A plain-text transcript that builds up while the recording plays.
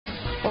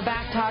We're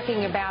back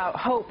talking about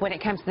hope when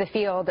it comes to the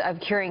field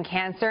of curing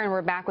cancer, and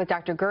we're back with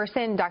Dr.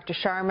 Gerson, Dr.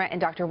 Sharma, and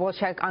Dr.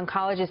 Wolchuk,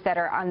 oncologists that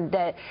are on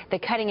the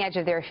cutting edge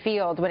of their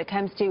field when it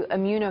comes to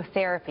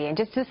immunotherapy. And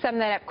just to sum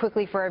that up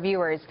quickly for our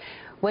viewers,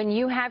 when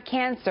you have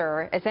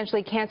cancer,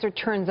 essentially cancer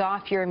turns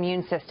off your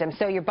immune system,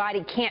 so your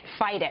body can't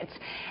fight it.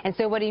 And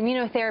so what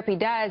immunotherapy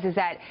does is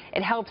that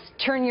it helps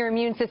turn your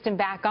immune system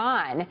back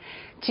on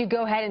to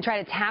go ahead and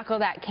try to tackle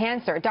that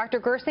cancer. Dr.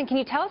 Gerson, can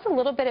you tell us a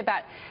little bit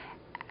about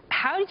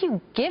how did you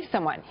give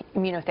someone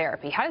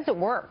immunotherapy? How does it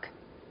work?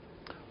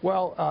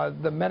 Well,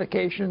 the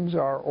medications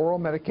are oral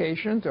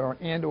medications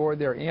and/or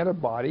they're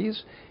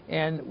antibodies,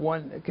 and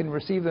one can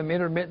receive them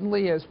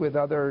intermittently as with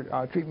other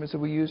treatments that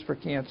we use for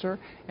cancer,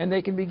 and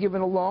they can be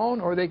given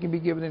alone or they can be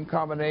given in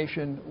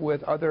combination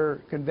with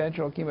other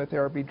conventional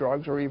chemotherapy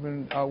drugs or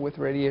even with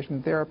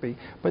radiation therapy.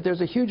 But there's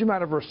a huge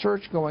amount of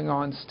research going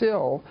on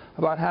still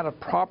about how to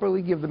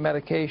properly give the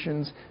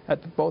medications at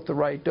both the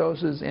right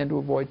doses and to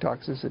avoid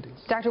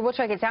toxicities. Dr.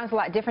 Wolchuk, it sounds a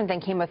lot different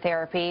than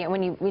chemotherapy. And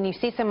when you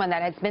see someone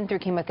that has been through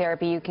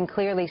chemotherapy, you can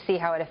clearly see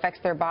how it affects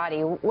their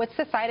body. What's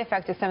the side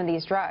effect of some of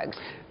these drugs?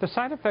 The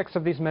side effects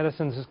of these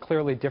medicines is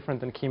clearly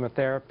different than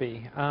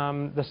chemotherapy.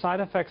 The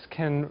side effects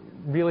can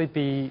really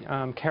be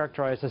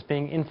characterized as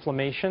being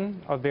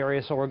inflammation of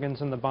various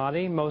organs in the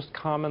body, most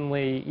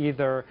commonly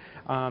either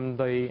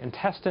the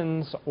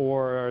intestines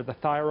or the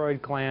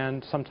thyroid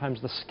gland,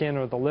 sometimes the skin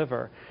or the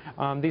liver.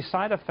 These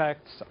side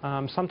effects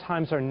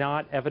sometimes are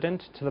not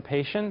evident to the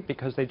patient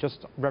because they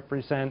just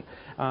represent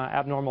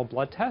abnormal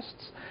blood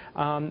tests.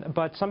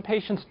 But some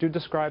patients do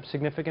describe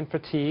significant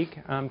fatigue,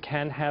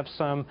 can have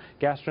some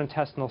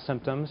gastrointestinal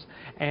symptoms,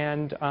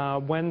 and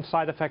when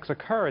side effects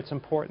occur, it's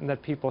important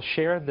that people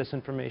share this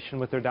information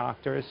with their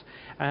doctors,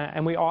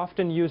 and we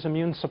often use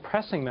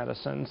immune-suppressing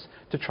medicines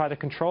to try to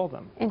control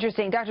them.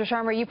 Interesting. Dr.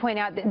 Sharma, you point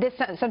out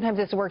that sometimes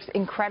this works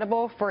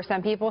incredible for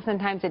some people,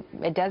 sometimes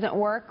it doesn't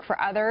work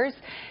for others.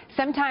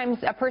 Sometimes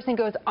a person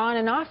goes on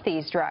and off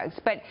these drugs,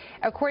 but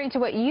according to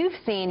what you've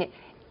seen,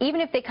 even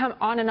if they come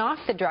on and off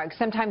the drugs,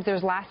 sometimes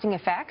there's lasting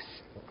effects.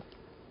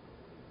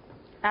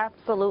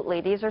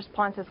 Absolutely. These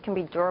responses can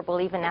be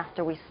durable even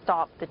after we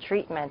stop the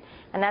treatment.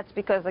 And that's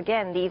because,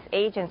 again, these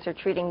agents are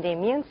treating the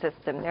immune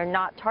system. They're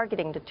not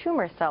targeting the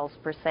tumor cells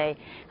per se.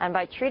 And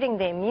by treating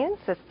the immune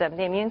system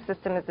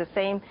is the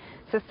same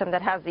system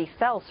that has these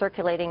cells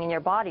circulating in your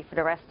body for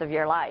the rest of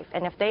your life.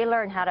 And if they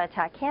learn how to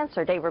attack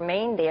cancer, they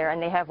remain there,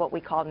 and they have what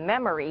we call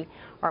memory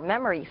or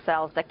memory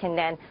cells that can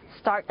then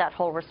start that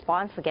whole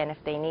response again if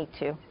they need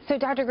to. So,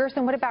 Dr.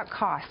 Gerson, what about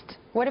cost?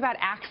 What about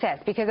access?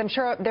 Because I'm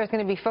sure there's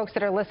going to be folks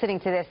that are listening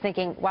to this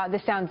thinking, wow,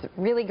 this sounds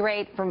really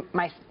great for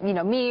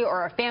me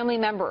or a family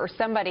member or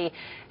somebody.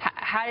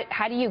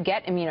 How do you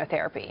get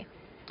immunotherapy?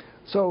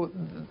 So,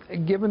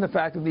 given the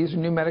fact that these are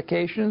new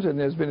medications and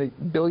there's been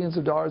billions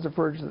of dollars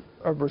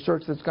of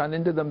research that's gone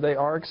into them, they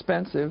are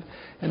expensive,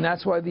 and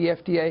that's why the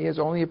FDA has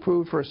only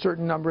approved for a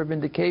certain number of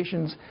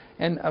indications,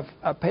 and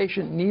a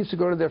patient needs to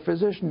go to their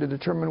physician to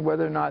determine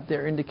whether or not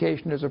their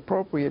indication is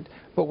appropriate.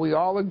 But we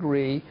all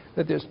agree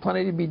that there's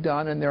plenty to be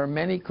done, and there are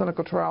many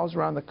clinical trials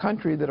around the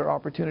country that are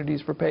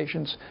opportunities for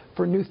patients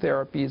for new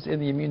therapies in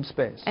the immune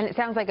space. And it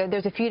sounds like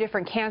there's a few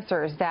different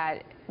cancers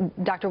that,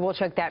 Dr.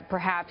 Wolchuk, that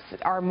perhaps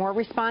are more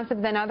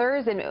responsive than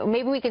others, and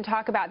maybe we can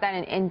talk about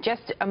that in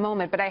just a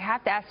moment. But I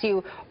have to ask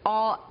you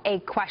all a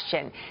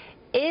question.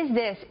 Is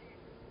this,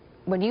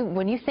 when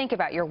you think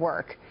about your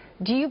work,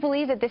 do you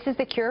believe that this is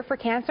the cure for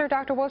cancer,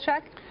 Dr.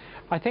 Wolchuk?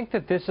 I think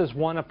that this is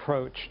one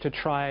approach to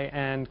try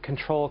and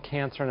control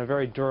cancer in a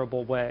very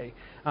durable way.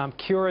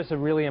 Cure is a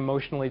really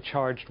emotionally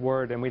charged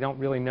word, and we don't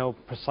really know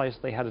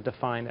precisely how to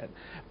define it.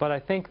 But I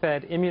think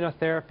that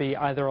immunotherapy,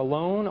 either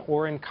alone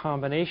or in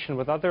combination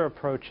with other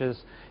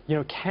approaches,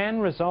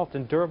 can result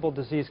in durable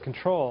disease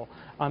control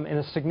in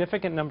a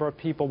significant number of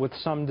people with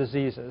some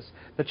diseases.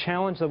 The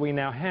challenge that we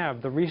now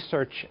have, the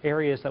research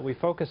areas that we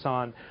focus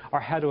on, are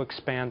how to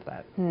expand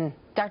that.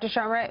 Dr.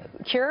 Sharma,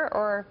 cure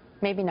or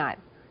maybe not?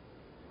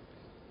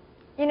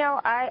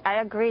 I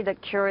agree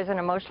that cure is an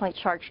emotionally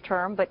charged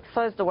term, but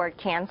so is the word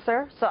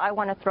cancer, so I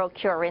want to throw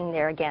cure in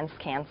there against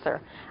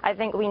cancer. I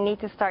think we need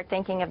to start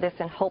thinking of this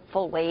in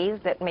hopeful ways,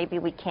 that maybe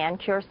we can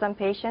cure some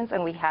patients,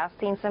 and we have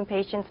seen some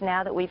patients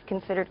now that we've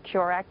considered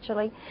cure,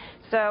 actually.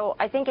 So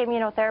I think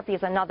immunotherapy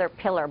is another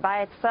pillar.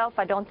 By itself,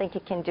 I don't think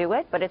it can do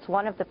it, but it's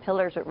one of the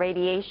pillars with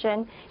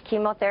radiation,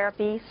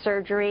 chemotherapy,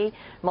 surgery,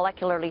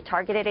 molecularly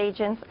targeted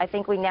agents. I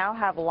think we now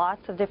have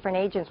lots of different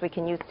agents we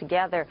can use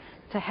together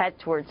to head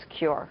towards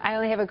cure. I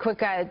only have a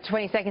quick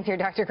 20 seconds here,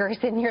 Dr.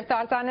 Gerson. Your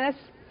thoughts on this?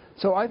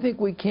 So I think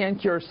we can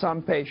cure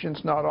some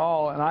patients, not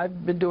all, and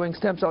I've been doing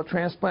stem cell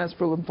transplants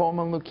for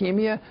lymphoma and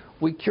leukemia.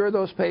 We cure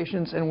those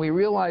patients, and we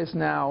realize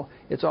now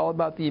it's all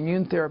about the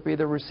immune therapy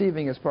they're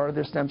receiving as part of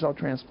their stem cell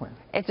transplant.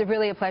 It's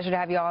really a pleasure to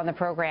have you all on the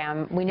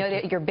program. We know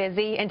that you're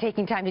busy, and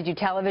taking time to do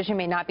television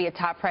may not be a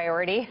top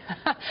priority,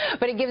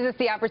 but it gives us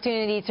the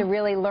opportunity to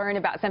really learn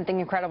about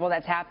something incredible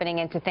that's happening,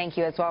 and to thank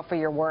you as well for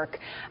your work.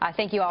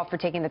 Thank you all for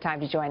taking the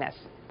time to join us.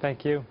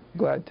 Thank you.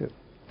 Glad to.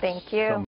 Thank you.